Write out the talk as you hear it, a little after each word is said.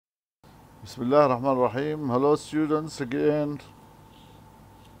Bismillah ar-Rahman ar-Rahim. Hello students again.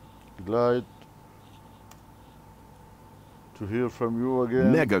 Glad to hear from you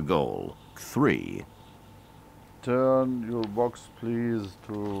again. Mega Goal 3. Turn your box please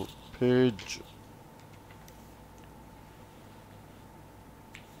to page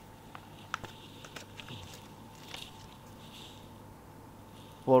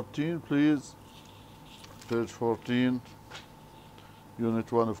 14, please. Page 14,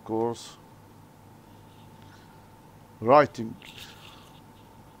 Unit 1, of course. Writing.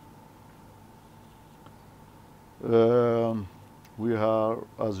 We are,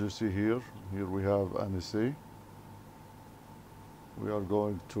 as you see here we have an essay. We are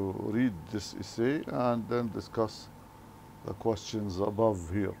going to read this essay and then discuss the questions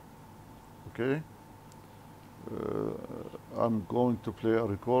above here. Okay? I'm going to play a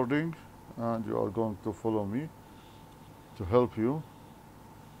recording and you are going to follow me to help you.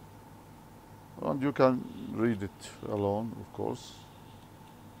 And you can read it alone, of course.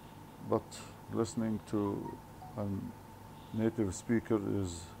 But listening to a native speaker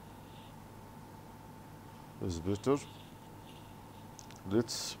is better.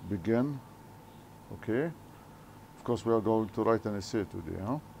 Let's begin. Okay? Of course, we are going to write an essay today,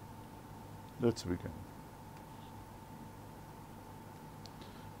 huh? Let's begin.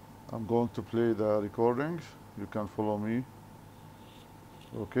 I'm going to play the recording. You can follow me.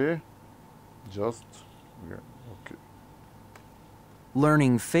 Okay? Just, yeah, okay.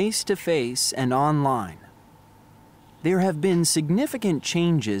 Learning face-to-face and online. There have been significant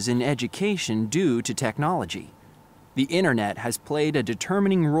changes in education due to technology. The internet has played a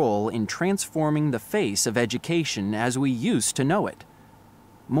determining role in transforming the face of education as we used to know it.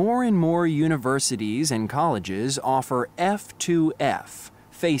 More and more universities and colleges offer F2F,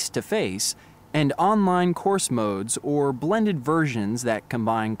 face-to-face, and online course modes or blended versions that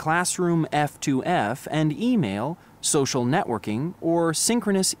combine classroom F2F and email, social networking, or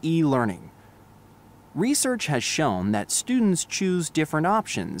synchronous e-learning. Research has shown that students choose different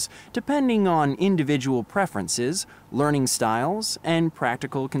options depending on individual preferences, learning styles, and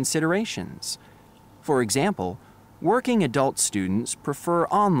practical considerations. For example, working adult students prefer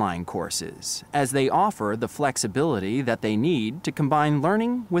online courses as they offer the flexibility that they need to combine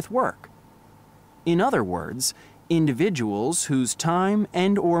learning with work. In other words, individuals whose time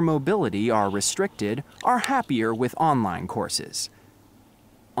and/or mobility are restricted are happier with online courses.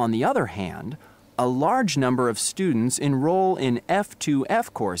 On the other hand, a large number of students enroll in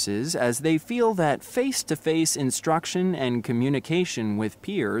F2F courses as they feel that face-to-face instruction and communication with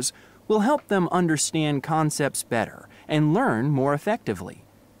peers will help them understand concepts better and learn more effectively.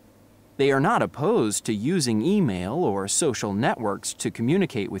 They are not opposed to using email or social networks to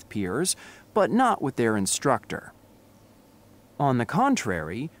communicate with peers, but not with their instructor. On the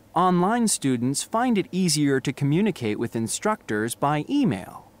contrary, online students find it easier to communicate with instructors by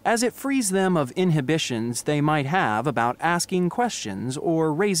email, as it frees them of inhibitions they might have about asking questions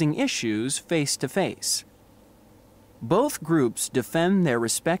or raising issues face-to-face. Both groups defend their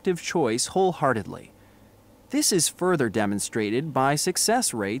respective choice wholeheartedly. This is further demonstrated by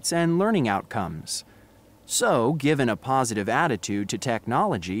success rates and learning outcomes. So, given a positive attitude to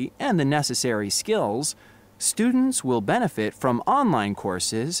technology and the necessary skills, students will benefit from online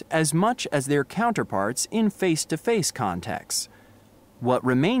courses as much as their counterparts in face-to-face contexts. What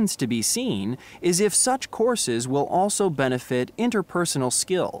remains to be seen is if such courses will also benefit interpersonal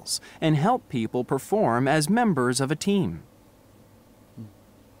skills and help people perform as members of a team.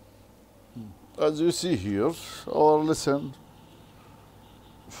 As you see here, our lesson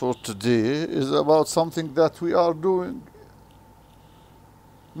for today is about something that we are doing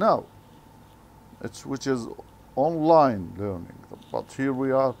now, which is online learning. But here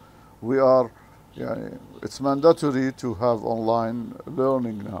we are, yeah, it's mandatory to have online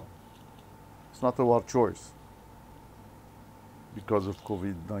learning now. It's not our choice because of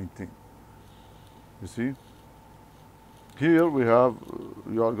COVID-19. You see? Here we are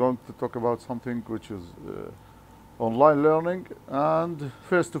going to talk about something which is online learning and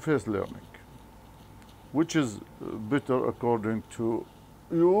face-to-face learning. Which is better according to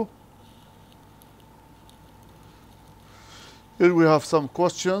you? Here we have some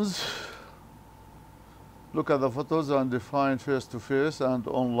questions. Look at the photos and define face-to-face and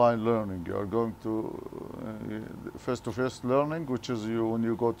online learning. You are going to face-to-face learning, which is when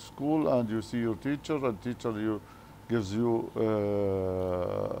you go to school and you see your teacher, and teacher gives you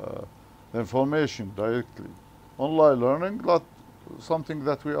information directly. Online learning, not something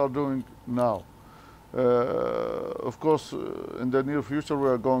that we are doing now. Of course, in the near future, we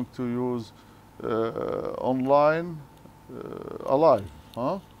are going to use online alive,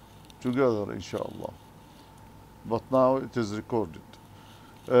 huh? together, inshallah. But now it is recorded.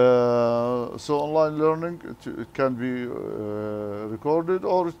 So online learning, it can be recorded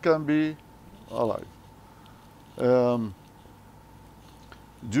or it can be alive. Do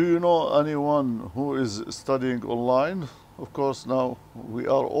you know anyone who is studying online? Of course, now we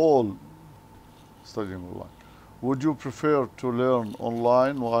are all studying online. Would you prefer to learn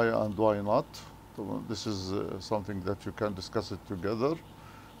online? Why and why not? This is something that you can discuss it together,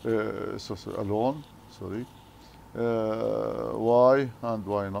 alone, sorry. Why and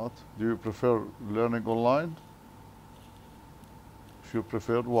why not? Do you prefer learning online? If you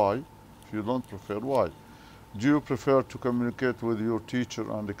prefer, why? If you don't prefer, why? Do you prefer to communicate with your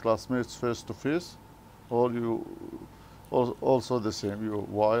teacher and the classmates face to face? Or you also the same,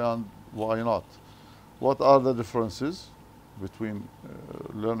 why and why not? What are the differences between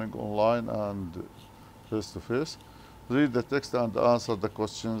learning online and face to face? Read the text and answer the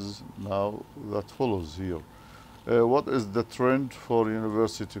questions now that follows here. What is the trend for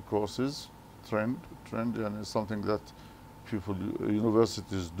university courses? Trend is something that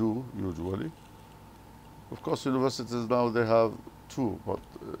universities do usually. Of course, universities now they have two, but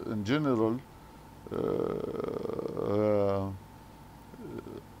in general,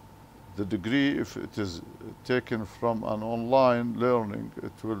 the degree, if it is taken from an online learning,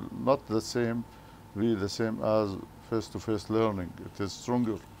 it will not be the same as face-to-face learning. It is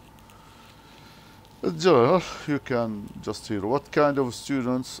stronger. In general, you can just hear what kind of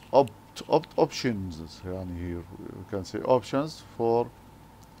students options here. You can say options for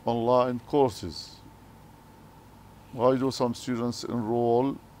online courses. Why do some students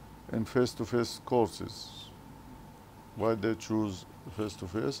enroll in face-to-face courses? Why they choose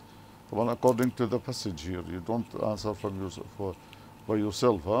face-to-face? Well, according to the passage here, you don't answer by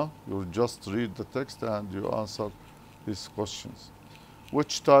yourself, huh? You just read the text and you answer these questions.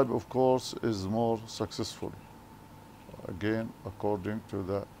 Which type of course is more successful? Again, according to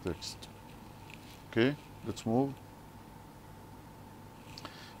the text. Okay, let's move.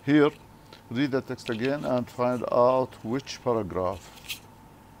 Here, read the text again and find out which paragraph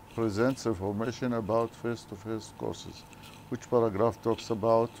presents information about face-to-face courses. Which paragraph talks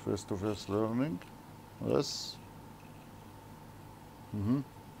about face-to-face learning? Yes.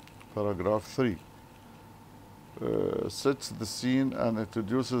 Paragraph 3. Sets the scene and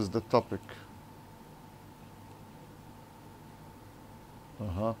introduces the topic.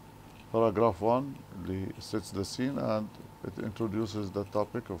 Paragraph 1 sets the scene and it introduces the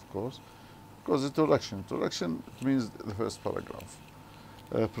topic, of course. Because introduction. Introduction means the first paragraph.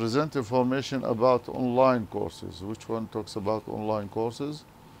 Present information about online courses. Which one talks about online courses?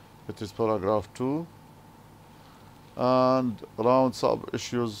 It is paragraph 2. And rounds up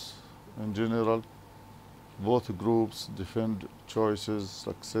issues in general. Both groups defend choices,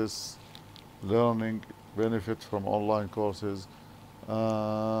 success, learning, benefit from online courses,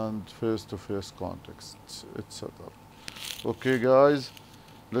 and face-to-face contexts, etc. Okay, guys,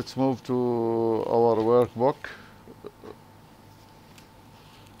 let's move to our workbook.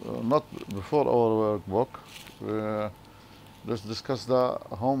 Not before our workbook, let's discuss the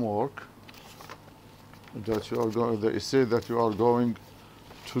homework that you are going, the essay that you are going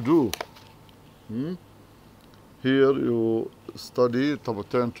to do. Here you study,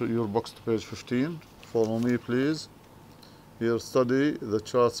 turn to your box to page 15. Follow me, please. Here, study the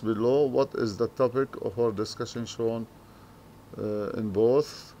charts below. What is the topic of our discussion shown in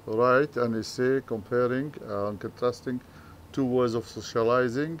both? Write an essay comparing and contrasting two ways of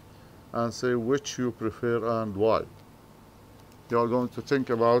socializing and say which you prefer and why. You are going to think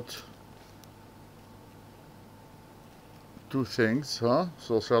about two things,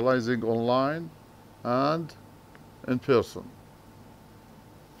 socializing online and in person.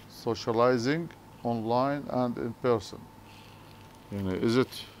 Socializing online and in person. Is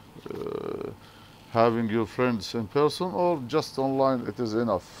it having your friends in person or just online it is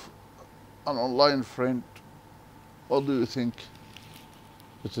enough? An online friend, what do you think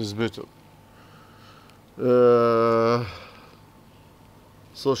it is better?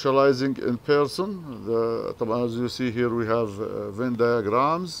 Socializing in person, as you see here we have Venn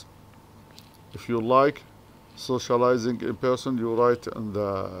diagrams. If you like socializing in person, you write in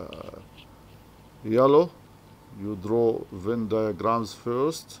the yellow. You draw Venn diagrams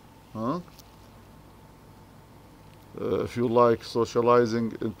first. If you like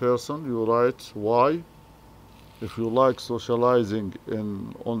socializing in person, you write why. If you like socializing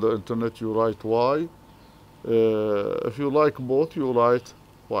on the internet, you write why. If you like both, you write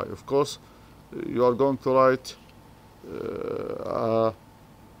why. Of course, you are going to write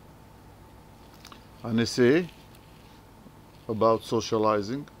an essay about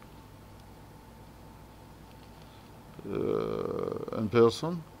socializing. in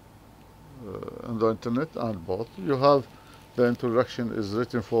person, on the internet, and both. You have the introduction is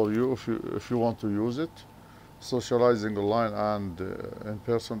written for you if you want to use it. Socializing online and in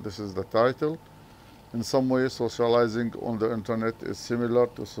person, this is the title. In some way, socializing on the internet is similar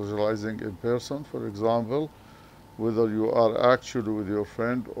to socializing in person. For example, whether you are actually with your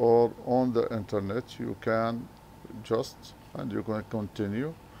friend or on the internet, you can and you can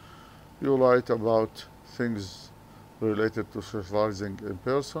continue. You write about things related to socializing in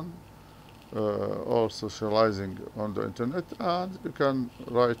person or socializing on the internet, and you can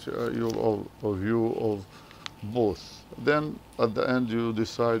write your view of both. Then at the end you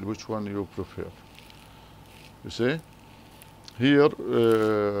decide which one you prefer. You see? Here at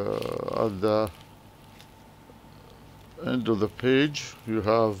the end of the page you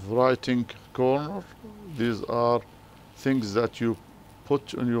have writing corner. These are things that you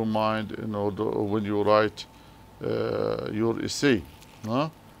put in your mind in order when you write your essay.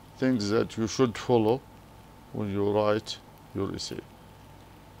 Things that you should follow when you write your essay.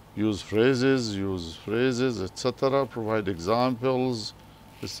 Use phrases, etc. Provide examples,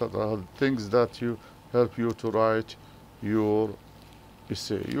 etc. Things that help you to write your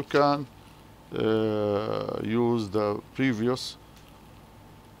essay. You can use the previous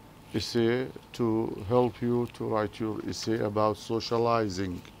essay to help you to write your essay about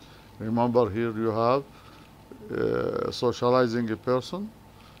socializing. Remember, here you have socializing a person,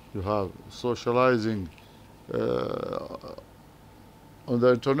 you have socializing on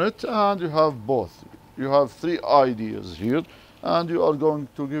the internet, and you have both. You have three ideas here, and you are going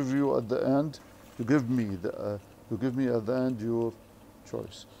to give you at the end, to give me at the end your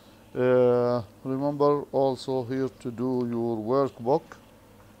choice. Remember also here to do your workbook.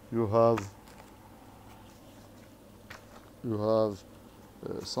 You have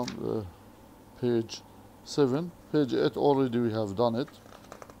some page 7, page 8 already we have done it.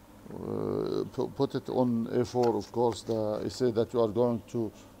 Put it on A4, of course, the essay that you are going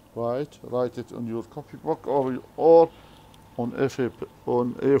to write it on your copybook or on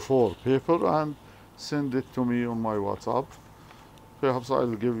A4 paper and send it to me on my WhatsApp. Perhaps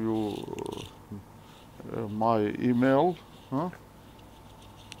I'll give you my email,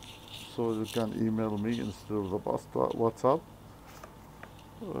 so you can email me instead of the WhatsApp.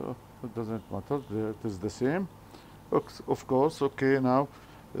 It doesn't matter, it is the same. Of course. Okay, now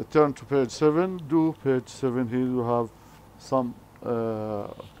turn to page 7. Do page 7. Here you have some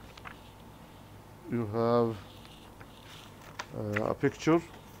you have a picture.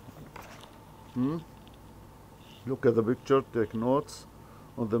 Look at the picture, take notes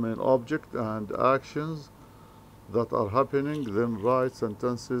on the main object and actions that are happening, then write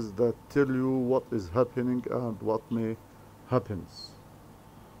sentences that tell you what is happening and what may happen.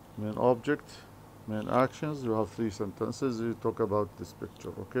 Main object, main actions, you have 3 sentences. You talk about this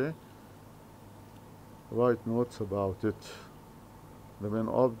picture, okay? Write notes about it. The main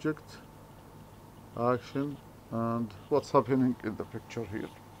object, action, and what's happening in the picture here.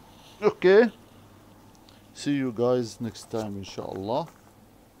 Okay? See you guys next time, inshallah.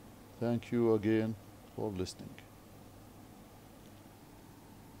 Thank you again for listening.